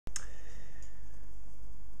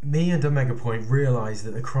me and Omega Point realised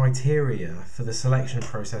that the criteria for the selection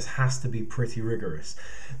process has to be pretty rigorous.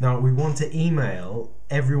 Now, we want to email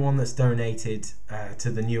everyone that's donated to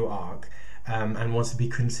the new Ark and wants to be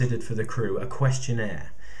considered for the crew a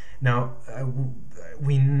questionnaire. Now,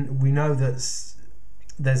 we know that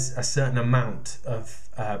there's a certain amount of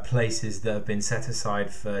places that have been set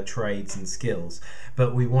aside for trades and skills,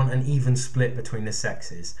 but we want an even split between the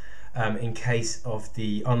sexes. In case of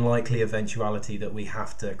the unlikely eventuality that we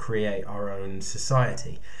have to create our own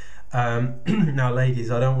society. Now, ladies,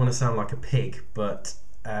 I don't want to sound like a pig, but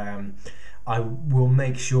I will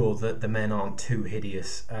make sure that the men aren't too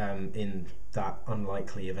hideous in that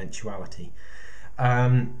unlikely eventuality.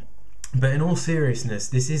 But in all seriousness,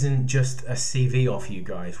 this isn't just a CV off, you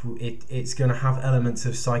guys. It's going to have elements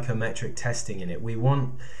of psychometric testing in it. We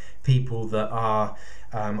want people that are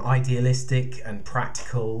idealistic and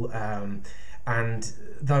practical, and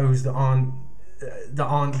those that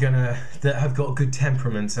have got good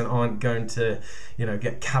temperaments and aren't going to,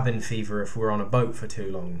 get cabin fever if we're on a boat for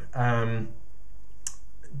too long.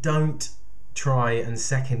 Don't try and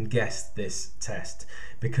second guess this test,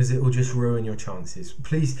 because it will just ruin your chances.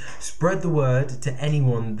 Please spread the word to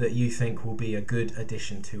anyone that you think will be a good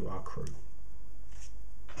addition to our crew.